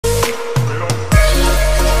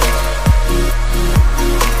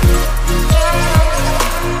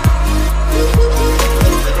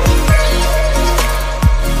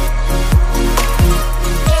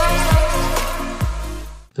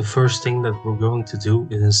first thing that we're going to do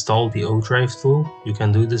is install the ODrive tool. You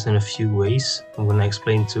can do this in a few ways. I'm going to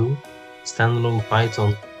explain two. Standalone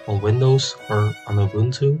Python on Windows or on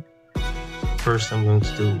Ubuntu. First I'm going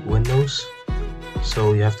to do Windows.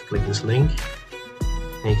 So you have to click this link.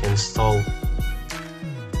 And you can install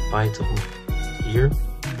Python here.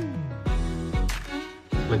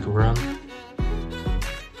 Click Run.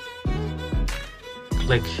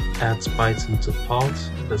 Click Add Python to Pod.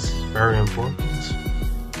 That's very important.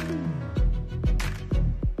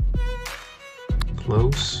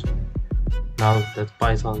 Close. Now that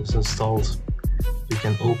Python is installed, we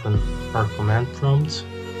can open our command prompt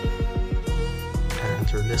and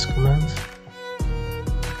enter this command.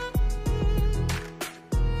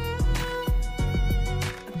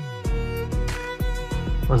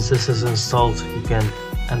 Once this is installed, you can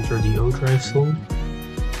enter the ODrive tool.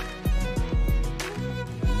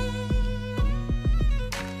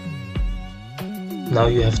 Now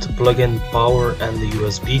you have to plug in power and the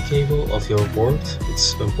USB cable of your board.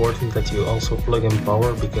 It's important that you also plug in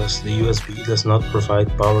power because the USB does not provide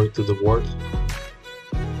power to the board.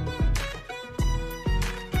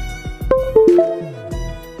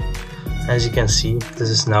 As you can see, this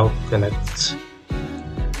is now connected.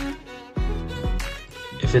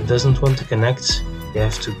 If it doesn't want to connect, you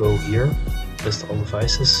have to go here, list all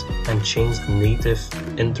devices, and change the native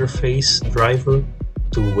interface driver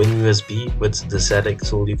to WinUSB with the ZX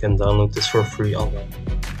tool. You can download this for free online.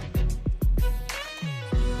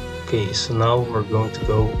 Okay, so now we're going to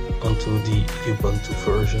go onto the Ubuntu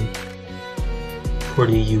version. For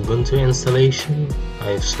the Ubuntu installation,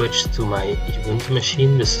 I have switched to my Ubuntu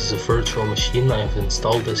machine. This is a virtual machine. I have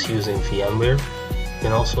installed this using VMware. You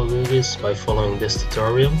can also do this by following this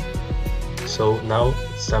tutorial. So now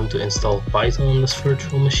it's time to install Python on this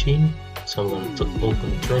virtual machine. So I'm going to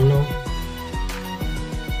open the terminal.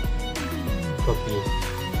 Copy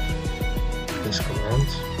this command.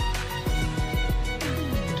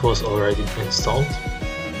 It was already installed.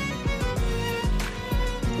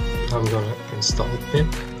 I'm gonna install pip.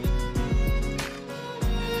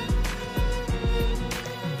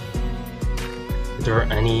 If there are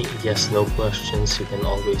any yes/no questions, you can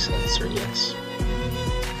always answer yes.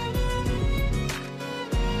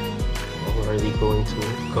 I'm already going to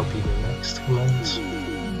copy the next command.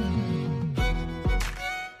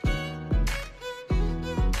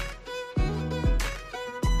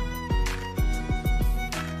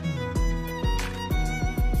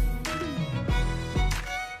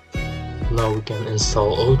 Now we can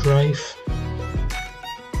install ODrive,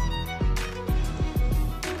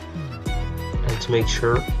 and to make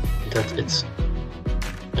sure that it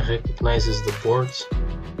recognizes the board,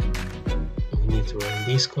 we need to run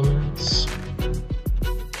these commands.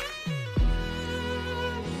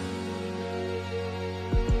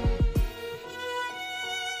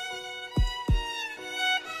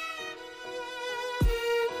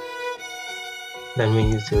 Then we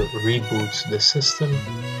need to reboot the system.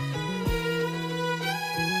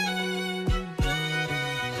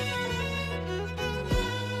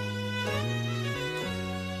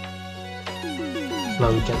 Now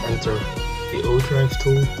we can enter the ODrive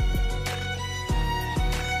tool,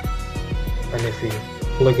 and if we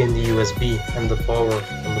plug in the USB and the power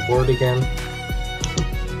on the board again,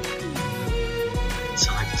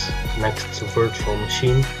 select connect to virtual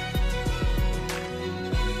machine,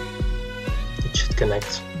 it should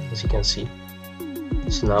connect, as you can see.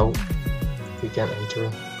 So now we can enter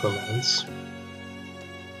commands.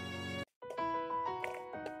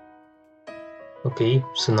 Okay,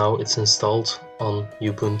 so now it's installed on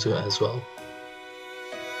Ubuntu as well.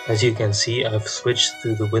 As you can see, I've switched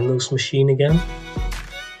to the Windows machine again.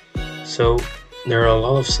 So there are a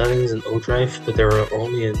lot of settings in ODrive, but there are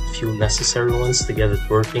only a few necessary ones to get it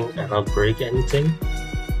working and not break anything.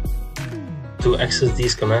 To access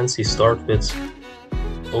these commands, you start with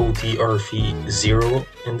ODRV0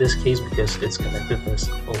 in this case, because it's connected as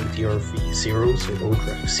ODRV0, so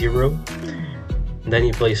ODrive 0. And then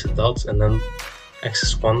you place a dot and then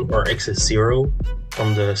axis 1 or axis 0.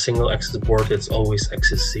 On the single axis board it's always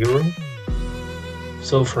axis 0.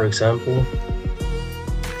 So for example,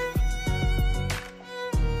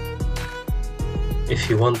 if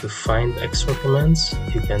you want to find extra commands,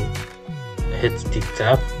 you can hit the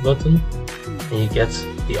tab button and you get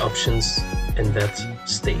the options in that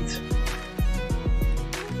state.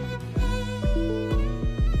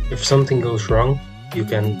 If something goes wrong, you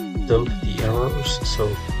can dump the errors, so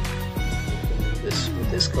you can do this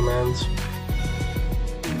with this command.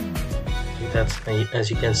 Like that, and as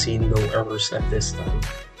you can see, no errors at this time.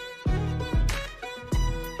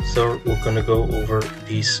 So we're gonna go over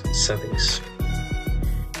these settings.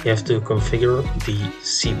 You have to configure the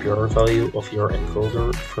CPR value of your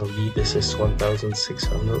encoder. For me, this is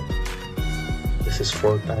 1600. This is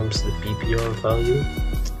 4 times the PPR value.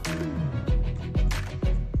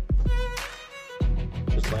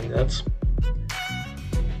 Just like that.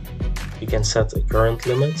 You can set a current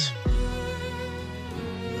limit.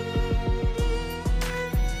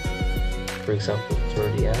 For example,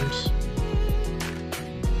 30 amps.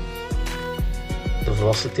 The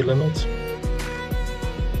velocity limit.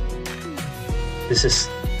 This is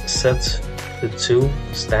set to 2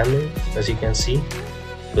 standard, as you can see,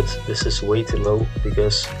 but this is way too low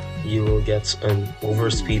because you will get an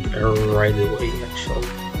overspeed error right away actually.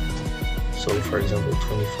 So for example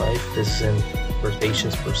 25, this is in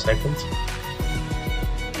rotations per second.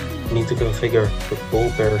 You need to configure the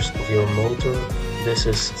pole pairs of your motor. This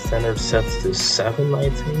is standard set to 7, I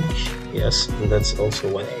think. Yes, and that's also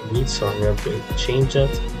what I need, so I'm not going to change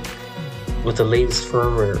that. With the latest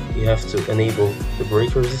firmware, you have to enable the brake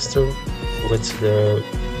resistor. With the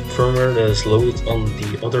firmware that is loaded on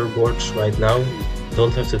the other boards right now, you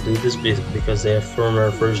don't have to do this because they have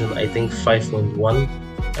firmware version, I think 5.1,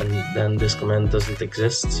 and then this command doesn't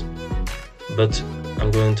exist. But I'm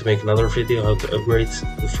going to make another video how to upgrade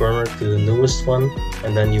the firmware to the newest one,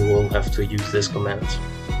 and then you will have to use this command.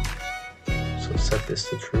 So set this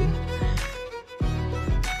to true.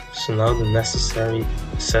 So now the necessary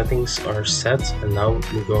settings are set, and now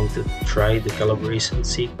we're going to try the calibration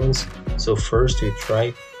sequence. So first we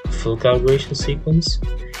try full calibration sequence.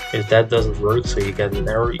 If that doesn't work, so you get an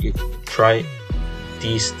error, you try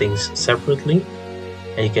these things separately,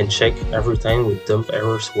 and you can check every time with dump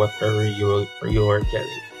errors what error you are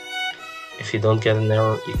getting. If you don't get an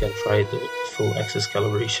error, you can try the full axis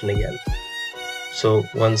calibration again. So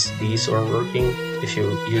once these are working, if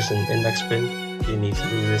you use an index pin, you need to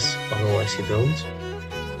do this, otherwise you don't.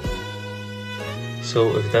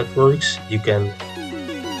 So if that works, you can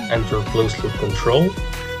enter closed loop control,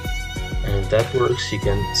 and if that works, you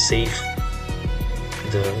can save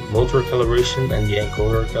the motor calibration and the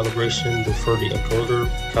encoder calibration. For the encoder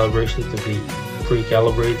calibration to be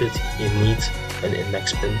pre-calibrated, you need an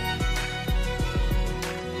index pin.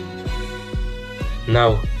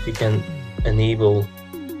 Now you can enable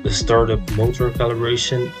the startup motor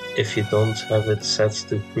calibration. If you don't have it set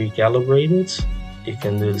to pre-calibrated, you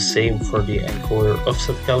can do the same for the encoder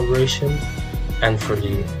offset calibration and for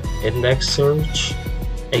the index search.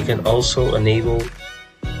 And you can also enable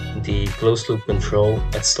the closed loop control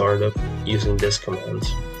at startup using this command.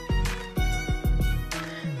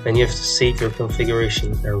 Then you have to save your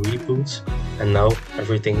configuration and reboot, and now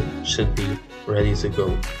everything should be ready to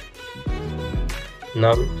go.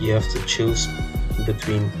 Now you have to choose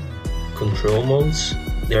between control modes.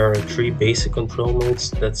 There are 3 basic control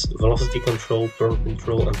modes. That's velocity control, torque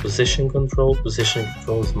control, and position control. Position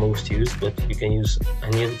control is most used, but you can use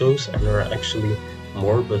any of those, and there are actually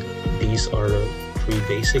more, but these are the 3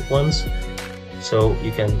 basic ones. So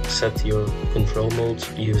you can set your control mode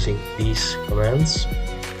using these commands,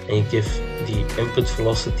 and you give the input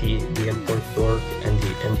velocity, the input torque, and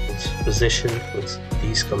the input position with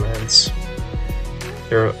these commands.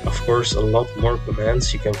 There are of course a lot more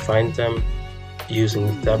commands. You can find them using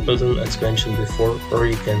the tab button as mentioned before, or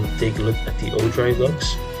you can take a look at the ODrive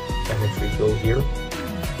docs. And if we go here,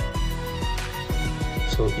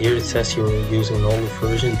 so here it says you're using an older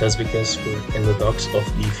version. That's because we're in the docs of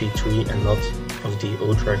the V3 and not of the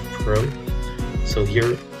ODrive Pro. So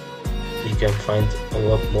here you can find a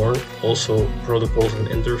lot more. Also protocols and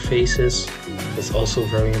interfaces, that's also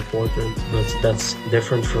very important, but that's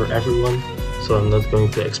different for everyone, so I'm not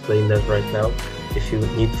going to explain that right now. If you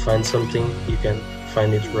need to find something, you can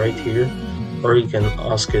find it right here, or you can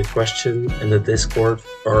ask a question in the Discord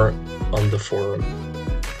or on the forum.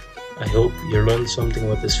 I hope you learned something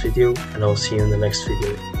with this video, and I'll see you in the next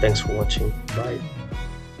video. Thanks for watching. Bye.